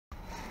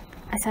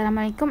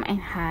Assalamualaikum and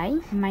hi,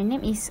 my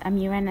name is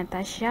Amira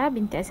Natasha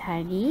binti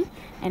Azhari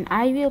and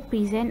I will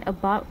present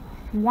about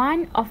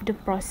one of the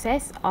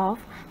process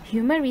of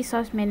human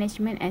resource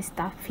management and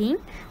staffing,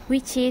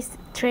 which is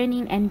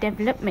training and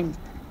development.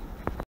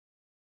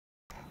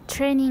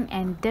 Training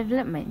and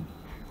development,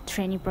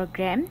 training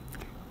program,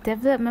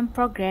 development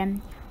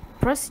program,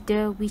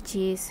 procedure which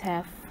is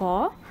have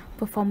for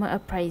performer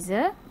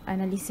appraisal,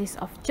 analysis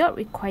of job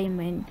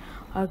requirement,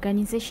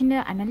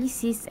 organizational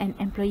analysis and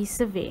employee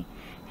survey,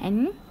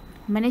 and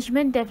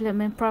management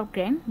development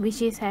program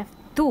which is have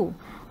two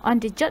on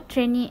the job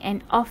training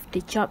and off the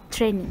job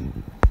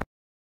training.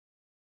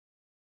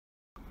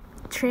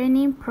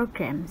 Training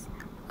programs,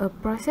 a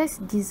process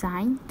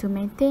designed to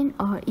maintain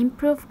or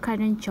improve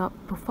current job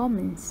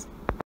performance.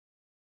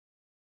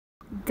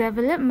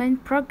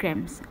 Development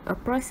programs, a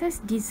process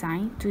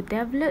designed to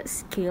develop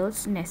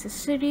skills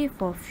necessary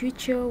for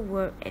future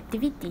work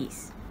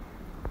activities.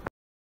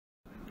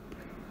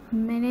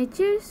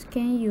 Managers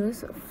can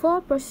use 4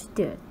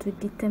 procedures to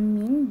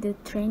determine the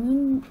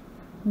training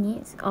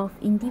needs of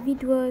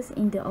individuals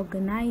in the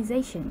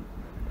organization.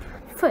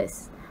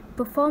 First,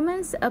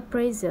 performance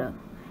appraisal.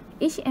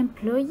 Each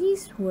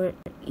employee's work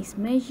is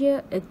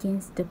measured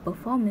against the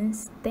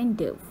performance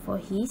standard for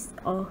his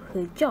or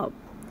her job.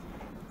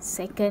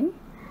 Second,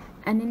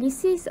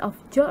 analysis of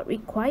job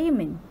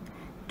requirement.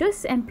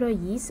 Those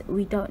employees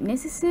without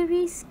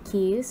necessary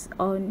skills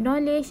or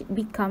knowledge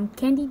become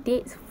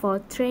candidates for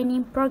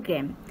training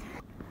program.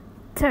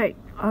 Third,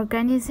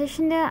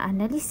 organizational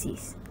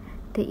analysis.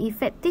 The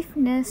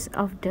effectiveness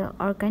of the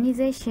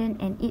organization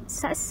and its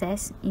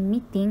success in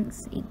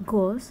meetings its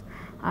goals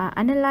are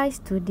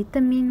analyzed to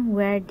determine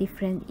where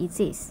difference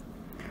exists.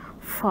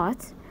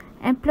 Fourth,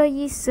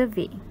 employee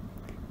survey.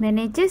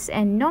 Managers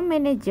and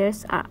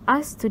non-managers are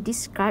asked to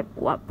describe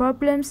what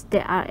problems they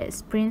are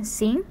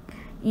experiencing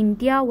in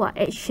their what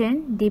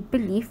action they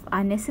believe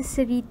are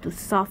necessary to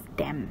solve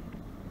them.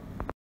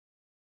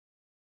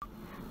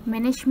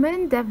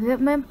 Management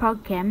development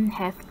program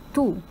have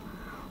two.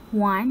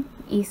 One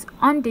is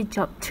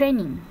on-the-job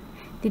training.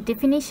 The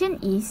definition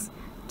is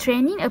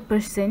training a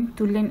person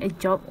to learn a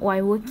job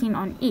while working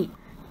on it.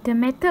 The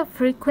method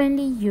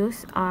frequently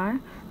used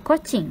are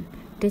coaching,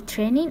 the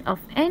training of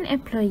an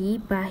employee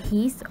by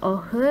his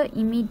or her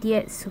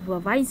immediate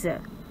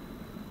supervisor.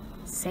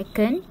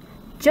 Second,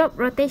 job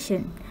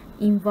rotation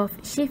involve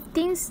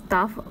shifting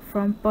staff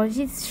from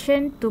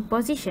position to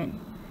position.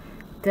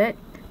 Third,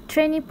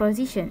 training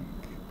position.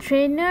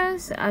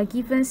 Trainers are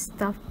given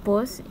staff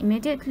posts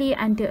immediately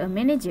under a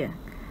manager.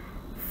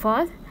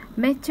 Fourth,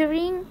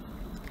 mentoring.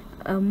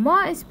 A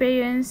more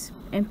experienced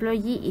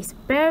employee is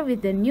paired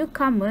with the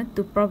newcomer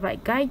to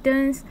provide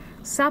guidance,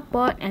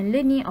 support and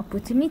learning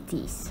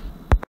opportunities.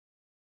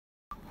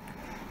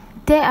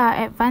 There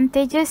are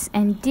advantages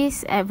and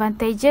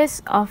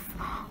disadvantages of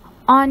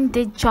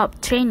on-the-job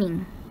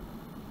training.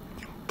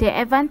 The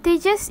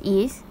advantages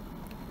is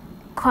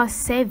cost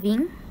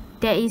saving.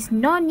 There is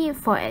no need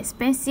for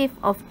expensive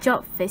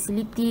off-job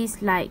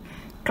facilities like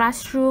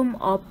classroom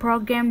or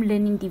program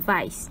learning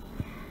device.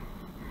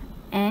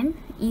 And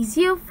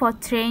easier for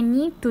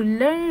trainee to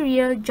learn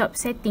real job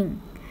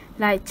setting,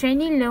 like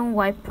training learn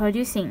while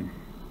producing.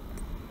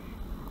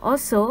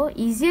 Also,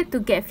 easier to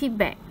get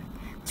feedback.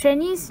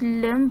 Trainees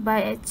learn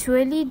by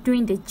actually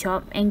doing the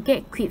job and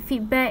get quick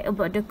feedback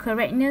about the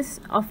correctness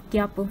of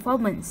their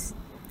performance.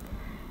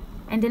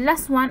 And the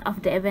last one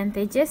of the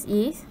advantages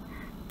is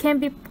can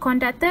be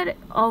conducted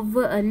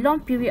over a long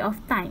period of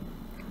time.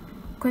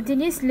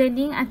 Continuous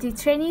learning until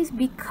trainees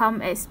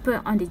become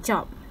expert on the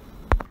job.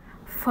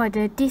 For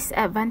the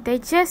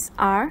disadvantages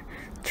are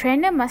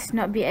trainer must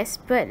not be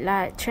expert,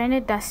 like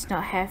trainer does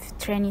not have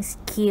training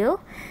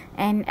skill,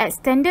 and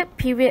extended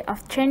period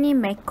of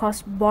training may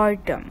cause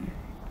boredom.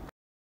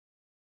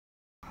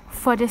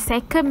 For the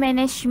second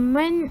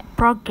management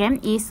program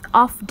is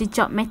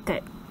off-the-job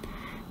method.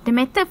 The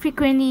method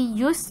frequently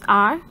used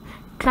are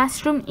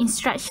classroom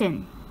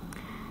instruction.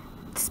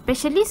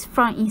 Specialists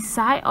from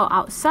inside or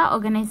outside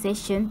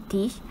organization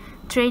teach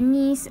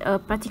trainees a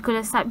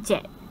particular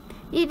subject.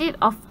 It is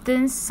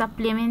often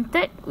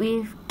supplemented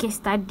with case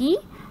study,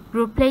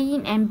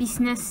 role-playing and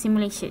business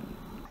simulation.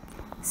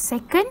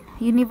 Second,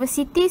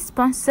 university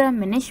sponsor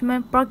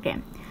management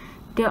program.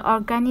 The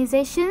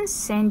organizations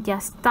send their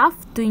staff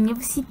to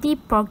university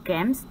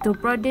programs to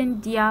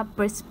broaden their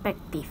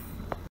perspective.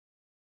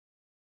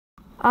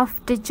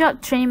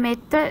 Off-the-job training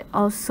method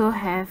also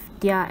have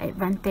their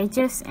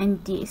advantages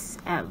and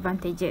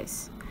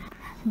disadvantages.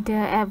 The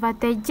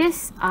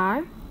advantages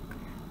are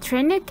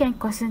trainer can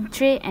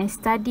concentrate and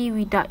study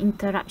without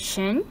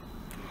interruption,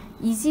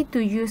 easy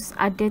to use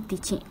other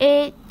teaching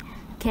aid,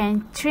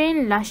 can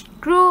train large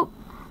group,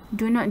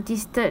 do not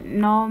disturb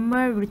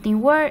normal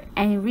routine work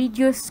and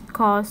reduce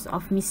cause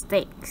of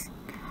mistakes.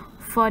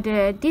 For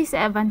the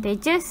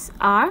disadvantages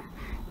are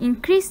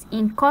increase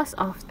in cost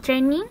of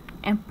training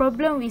and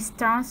problem with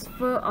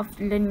transfer of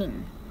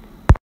learning.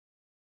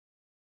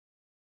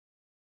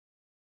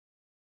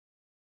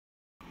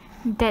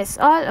 That's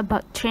all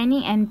about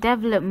training and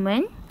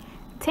development.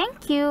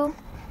 Thank you.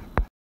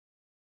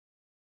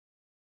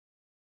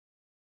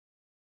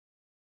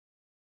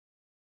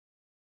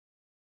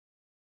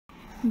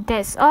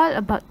 That's all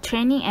about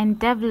training and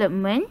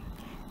development.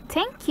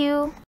 Thank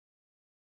you.